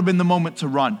 that would have been the moment to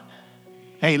run.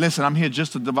 Hey, listen,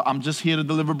 I'm just here to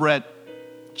deliver bread.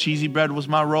 Cheesy bread was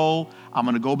my role. I'm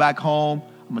going to go back home.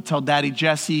 I'm going to tell Daddy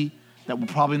Jesse that we're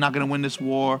probably not going to win this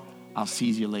war. I'll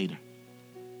seize you later.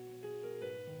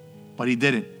 But he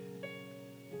didn't.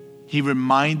 he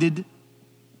reminded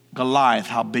Goliath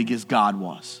how big his God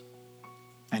was.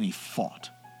 And he fought,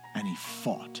 and he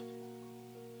fought.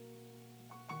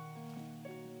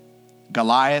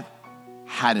 Goliath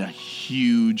had a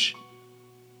huge,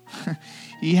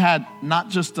 he had not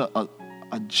just a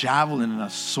javelin and a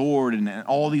sword and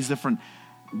all these different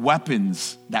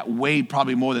weapons that weighed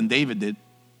probably more than David did,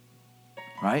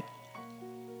 right?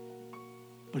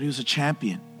 But he was a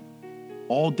champion.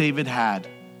 All David had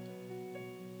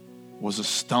was a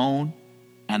stone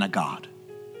and a God.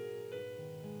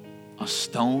 A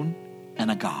stone and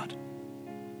a God.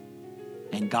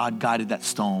 And God guided that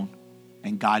stone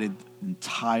and guided the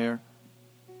entire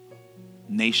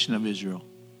nation of Israel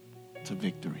to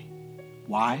victory.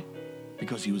 Why?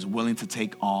 Because he was willing to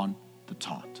take on the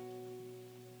taunt.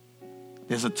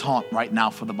 There's a taunt right now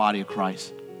for the body of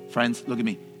Christ. Friends, look at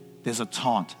me. There's a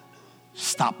taunt.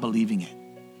 Stop believing it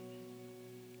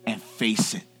and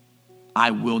face it.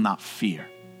 I will not fear.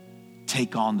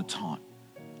 Take on the taunt.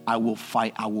 I will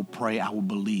fight. I will pray. I will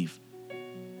believe.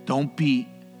 Don't be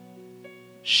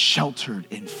sheltered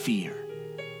in fear.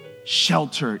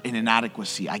 Sheltered in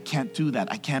inadequacy. I can't do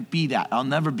that. I can't be that. I'll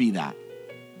never be that.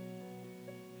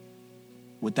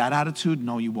 With that attitude,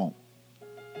 no, you won't.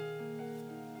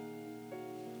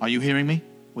 Are you hearing me?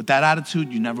 With that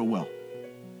attitude, you never will.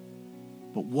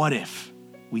 But what if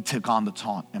we took on the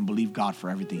taunt and believed God for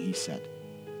everything he said?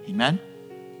 Amen?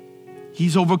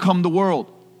 He's overcome the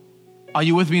world. Are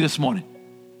you with me this morning?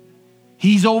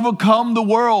 He's overcome the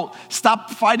world. Stop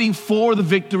fighting for the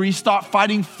victory. Start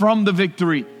fighting from the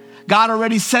victory. God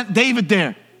already sent David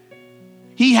there.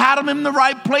 He had him in the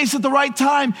right place at the right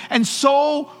time. And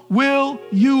so will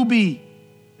you be.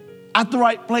 At the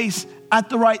right place, at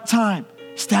the right time.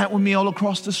 Stand with me all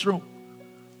across this room.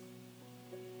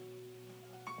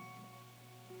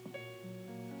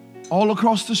 All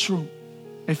across this room.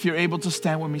 If you're able to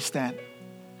stand with me, stand.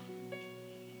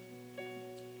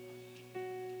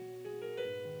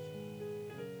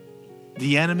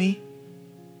 The enemy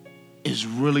is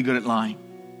really good at lying.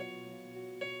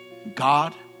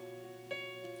 God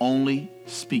only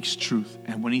speaks truth.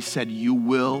 And when he said you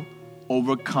will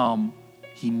overcome,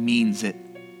 he means it.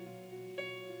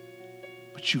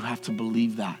 But you have to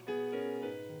believe that.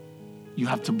 You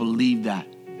have to believe that.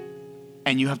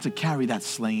 And you have to carry that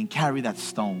sling and carry that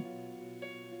stone.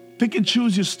 Pick and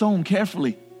choose your stone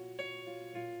carefully.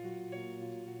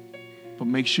 But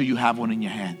make sure you have one in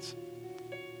your hands.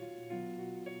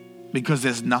 Because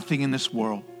there's nothing in this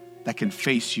world that can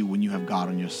face you when you have God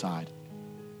on your side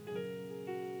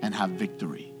and have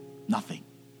victory. Nothing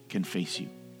can face you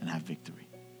and have victory.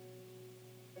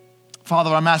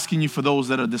 Father, I'm asking you for those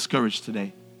that are discouraged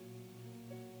today.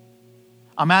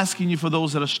 I'm asking you for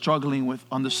those that are struggling with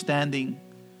understanding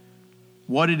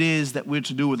what it is that we're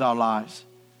to do with our lives.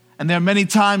 And there are many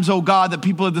times, oh God, that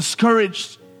people are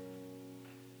discouraged.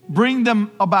 Bring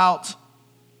them about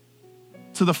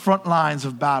to the front lines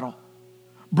of battle.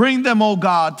 Bring them, oh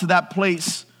God, to that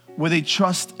place where they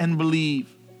trust and believe.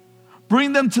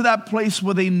 Bring them to that place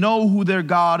where they know who their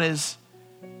God is.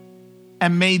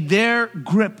 And may their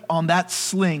grip on that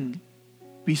sling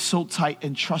be so tight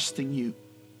and trusting you.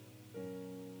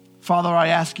 Father, I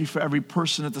ask you for every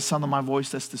person at the sound of my voice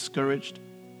that's discouraged.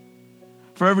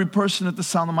 For every person at the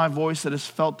sound of my voice that has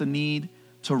felt the need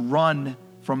to run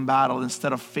from battle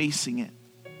instead of facing it.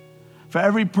 For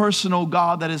every person, oh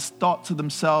God, that has thought to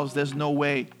themselves, there's no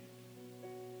way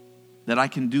that I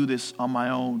can do this on my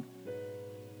own.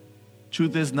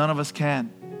 Truth is, none of us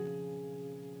can.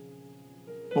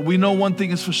 But we know one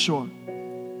thing is for sure.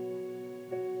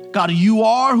 God, you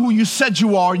are who you said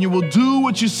you are, and you will do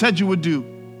what you said you would do.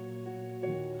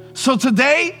 So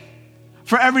today,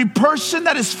 for every person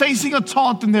that is facing a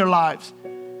taunt in their lives,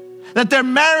 that their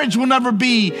marriage will never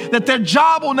be, that their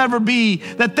job will never be,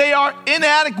 that they are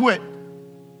inadequate,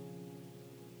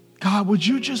 God, would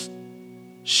you just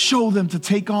show them to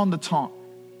take on the taunt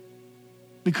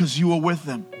because you are with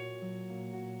them.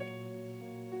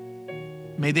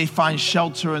 May they find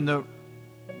shelter in the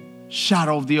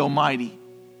shadow of the Almighty.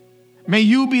 May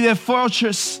you be their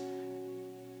fortress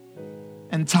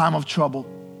in time of trouble.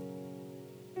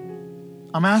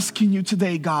 I'm asking you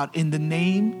today, God, in the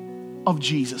name of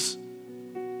Jesus,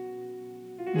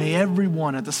 may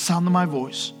everyone at the sound of my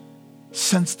voice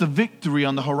sense the victory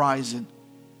on the horizon,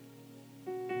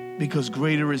 because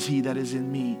greater is he that is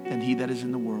in me than he that is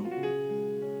in the world.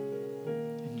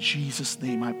 In Jesus'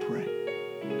 name I pray.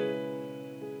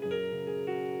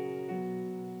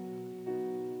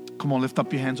 Come on, lift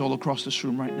up your hands all across this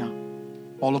room right now.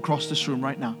 All across this room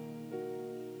right now.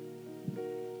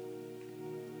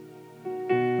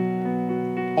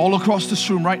 All across this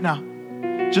room right now.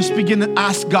 just begin to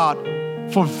ask God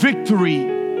for victory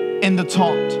in the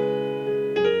taunt.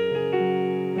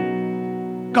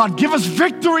 God, give us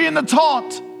victory in the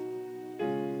taunt.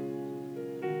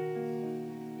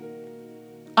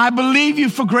 I believe you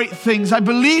for great things. I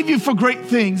believe you for great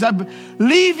things. I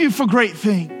believe you for great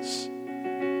things.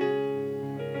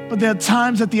 But there are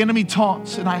times that the enemy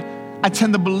taunts, and I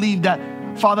tend to believe that.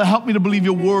 Father, help me to believe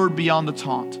your word beyond the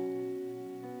taunt.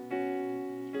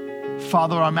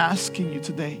 Father, I'm asking you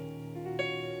today,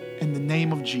 in the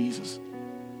name of Jesus,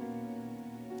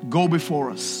 go before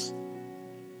us.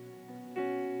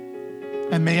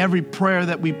 And may every prayer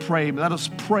that we pray, let us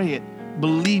pray it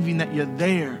believing that you're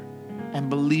there and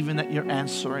believing that you're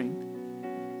answering.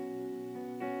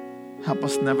 Help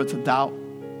us never to doubt.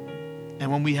 And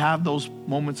when we have those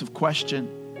moments of question,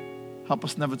 help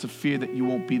us never to fear that you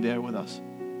won't be there with us.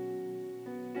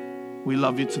 We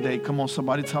love you today. Come on,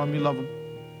 somebody tell him you love him.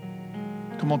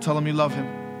 Come on, tell him you love him.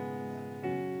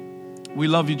 We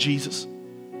love you, Jesus.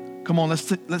 Come on,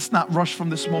 let's not rush from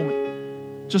this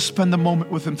moment. Just spend a moment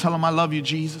with him. Tell him I love you,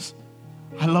 Jesus.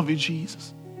 I love you,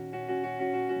 Jesus.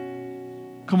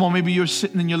 Come on, maybe you're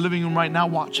sitting in your living room right now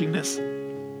watching this.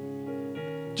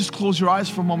 Just close your eyes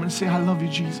for a moment and say, I love you,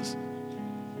 Jesus.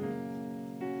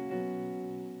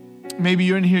 Maybe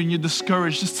you're in here and you're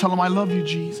discouraged. Just tell him, I love you,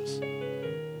 Jesus.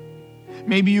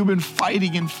 Maybe you've been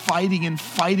fighting and fighting and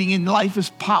fighting, and life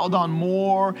is piled on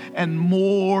more and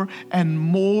more and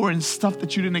more, and stuff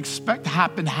that you didn't expect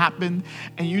happened.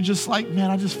 And you're just like, man,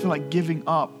 I just feel like giving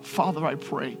up. Father, I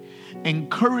pray,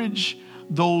 encourage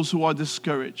those who are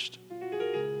discouraged.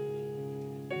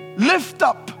 Lift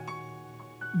up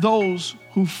those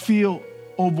who feel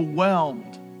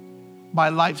overwhelmed by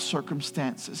life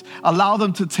circumstances. Allow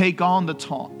them to take on the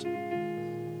taunt.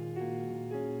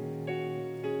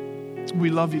 We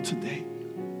love you today.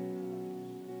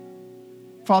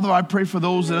 Father, I pray for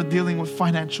those that are dealing with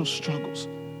financial struggles.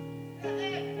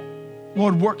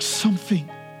 Lord, work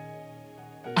something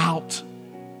out.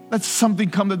 Let something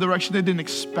come the direction they didn't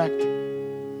expect.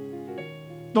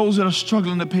 Those that are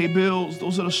struggling to pay bills,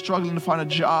 those that are struggling to find a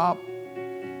job,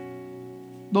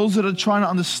 those that are trying to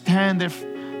understand their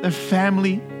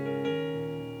family.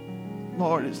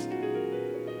 Lord,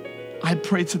 I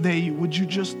pray today, would you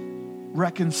just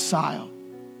reconcile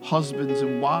husbands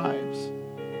and wives,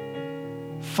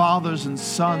 fathers and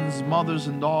sons, mothers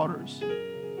and daughters,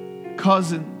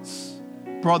 cousins,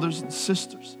 brothers and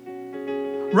sisters.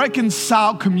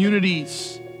 Reconcile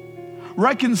communities.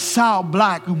 Reconcile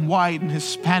black and white and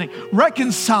Hispanic.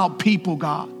 Reconcile people,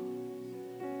 God.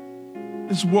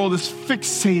 This world is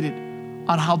fixated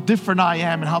on how different I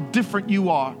am and how different you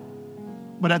are.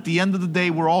 But at the end of the day,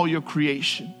 we're all your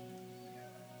creation.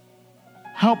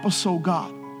 Help us, oh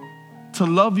God, to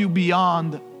love you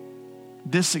beyond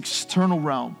this external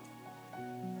realm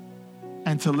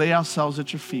and to lay ourselves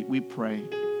at your feet, we pray.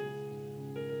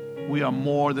 We are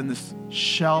more than this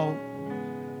shell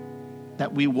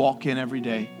that we walk in every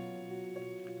day.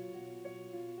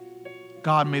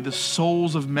 God, may the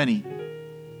souls of many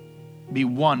be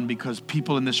won because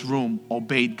people in this room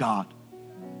obeyed God.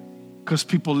 Because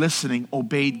people listening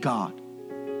obeyed God.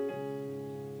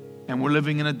 And we're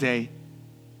living in a day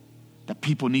that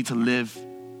people need to live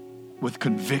with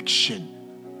conviction.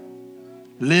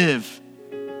 Live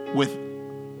with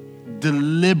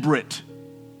deliberate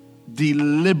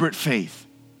faith.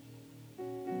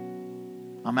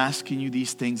 I'm asking you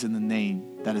these things in the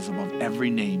name that is above every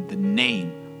name, the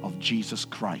name of Jesus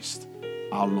Christ,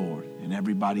 our Lord. And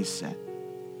everybody said,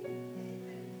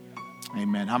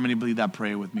 amen. How many believe that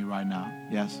prayer with me right now?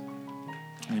 Yes?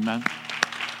 Amen.